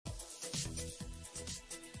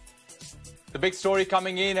The big story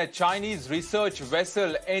coming in, a Chinese research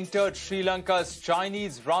vessel entered Sri Lanka's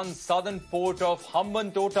Chinese-run southern port of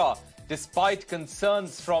Hambantota. Despite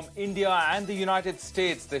concerns from India and the United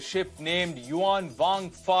States, the ship named Yuan Wang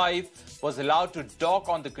 5 was allowed to dock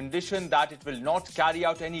on the condition that it will not carry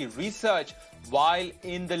out any research while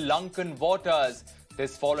in the Lankan waters.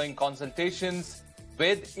 This following consultations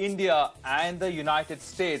with India and the United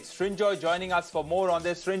States. Srinjoy joining us for more on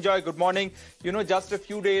this. Srinjoy, good morning. You know, just a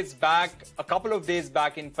couple of days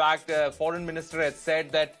back, in fact, Foreign Minister had said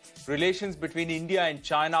that relations between India and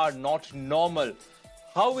China are not normal.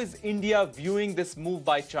 How is India viewing this move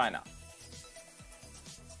by China?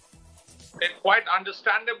 Quite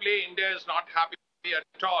understandably, India is not happy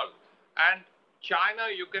at all. And China,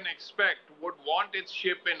 you can expect, would want its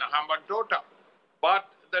ship in Hambantota. But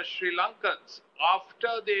the Sri Lankans,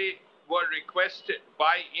 after they were requested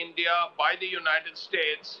by India, by the United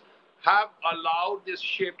States, have allowed this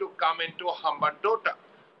ship to come into Hambantota.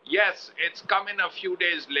 Yes, it's come in a few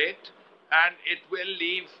days late, and it will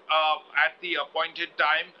leave at the appointed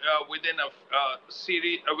time within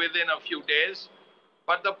a few days.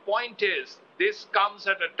 But the point is, this comes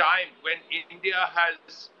at a time when India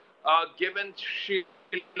has given Sri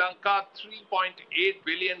Lanka $3.8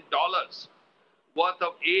 billion worth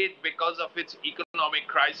of aid because of its economic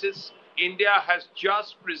crisis. India has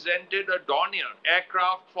just presented a Dornier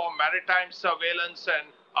aircraft for maritime surveillance and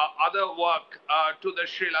other work to the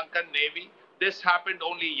Sri Lankan Navy. This happened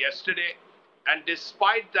only yesterday. And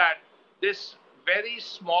despite that, this very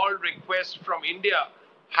small request from India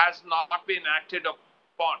has not been acted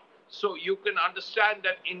upon. So you can understand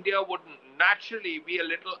that India would naturally be a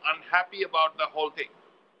little unhappy about the whole thing.